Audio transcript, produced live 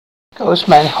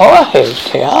Ghostman Horror Hills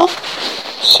here.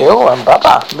 Cyril and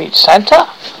Bubba Meet Santa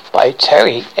by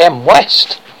Terry M.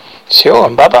 West. Cyril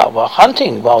and Bubba were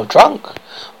hunting while drunk.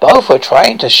 Both were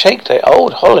trying to shake the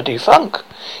old holiday funk.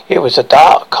 It was a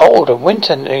dark, cold and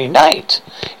wintry night.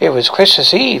 It was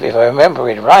Christmas Eve, if I remember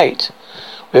it right.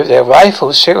 With their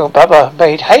rifles, Cyril and Bubba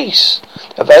made haste.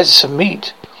 The venison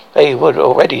meat they would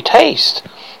already taste.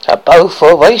 But both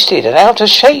were wasted and out of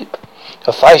shape.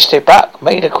 The feisty buck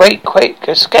made a great quick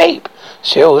escape.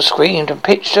 Cyril screamed and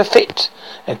pitched a fit,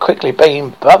 and quickly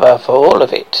blamed Bubba for all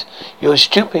of it. "You're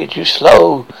stupid, you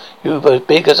slow, you were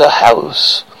big as a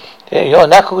house. Your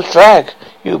knuckles drag,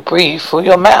 you breathe through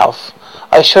your mouth.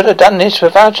 I should have done this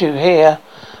without you here.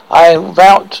 I'm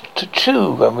about to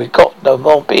chew, and we got no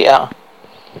more beer."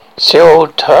 Cyril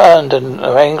turned and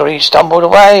angrily stumbled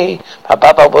away, but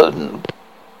Bubba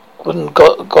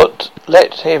wouldn't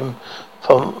let him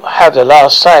have the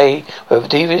last say. With a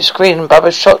devious grin,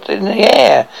 Bubba shot in the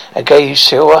air and gave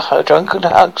Cyril a drunken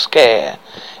hug scare.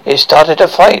 It started a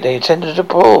fight, they intended a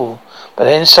brawl, but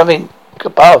then something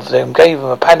above them gave them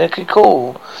a panicky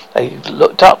call. They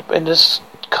looked up in the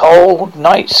cold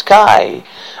night sky,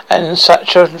 and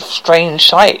such a strange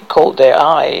sight caught their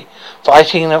eye.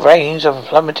 Fighting in the rains of a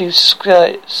plummeting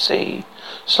sea,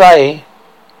 sleigh,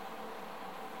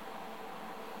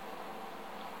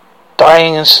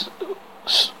 dying and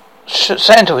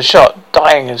Santa was shot,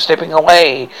 dying and slipping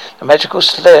away. The magical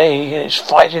sleigh and its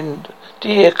fighting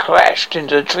deer crashed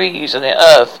into the trees and the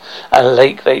earth, and the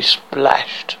lake they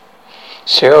splashed.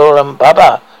 Cyril and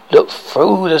Bubba looked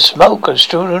through the smoke and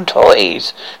strewn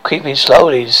toys, creeping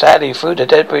slowly and sadly through the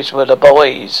debris were the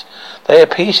boys. There are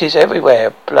pieces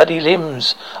everywhere, bloody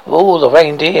limbs of all the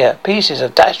reindeer, pieces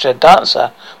of Dasher,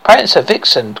 Dancer, Prancer,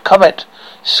 Vixen, Comet,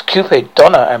 Cupid,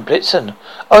 Donner, and Blitzen.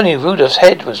 Only Rudolph's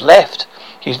head was left.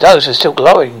 His nose was still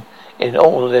glowing in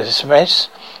all this mess.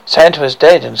 Santa was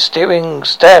dead and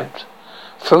stabbed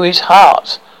through his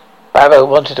heart. Bubba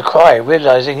wanted to cry,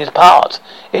 realizing his part.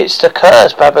 "It's the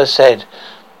curse," Bubba said.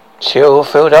 Cyril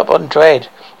filled up on dread.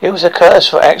 It was a curse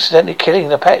for accidentally killing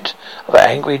the pet of an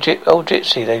angry old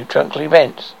gypsy they drunkenly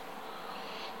meant.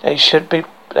 They should be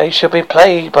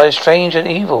plagued by strange and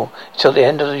evil till the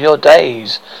end of your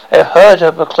days. They have heard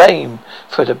her proclaim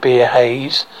through the beer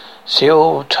haze.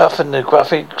 Cyril toughened the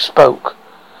gruffy spoke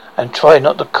and tried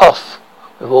not to cough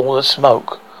with all the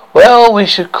smoke. "Well, we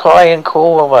should cry and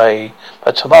crawl away,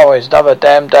 but tomorrow is another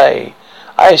damn day.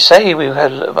 I say we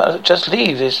had just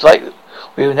leave this like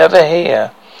we were never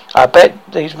here. I bet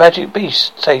these magic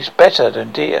beasts taste better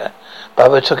than deer."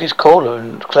 Bubba took his cooler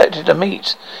and collected the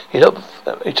meat. He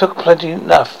took plenty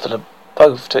enough for them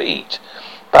both to eat.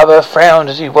 Bubba frowned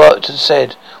as he worked and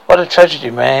said, "What a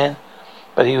tragedy, man."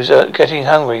 But he was getting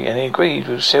hungry, and he agreed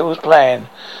with Cyril's plan.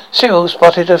 Cyril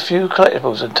spotted a few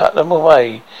collectibles and tucked them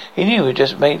away. He knew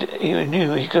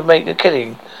he could make a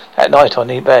killing that night on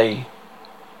eBay.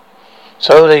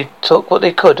 So they took what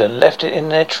they could and left it in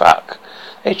their truck.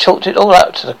 They chalked it all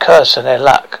up to the curse and their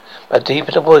luck. But deep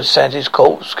in the woods, Santa's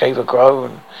corpse gave a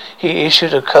groan. He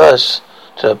issued a curse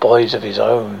to the boys of his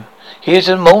own. He is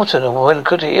immortal and one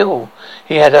could heal.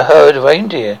 He had a herd of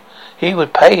reindeer. He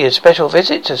would pay a special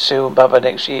visit to Cyril and Bubba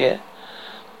next year.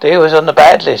 They was on the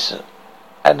bad list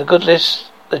and the good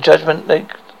list. The judgment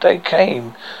they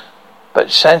came, but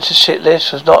Santa's shit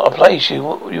list was not a place you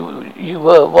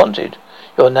were wanted.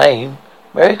 Your name,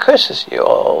 Merry Christmas, you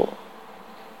all.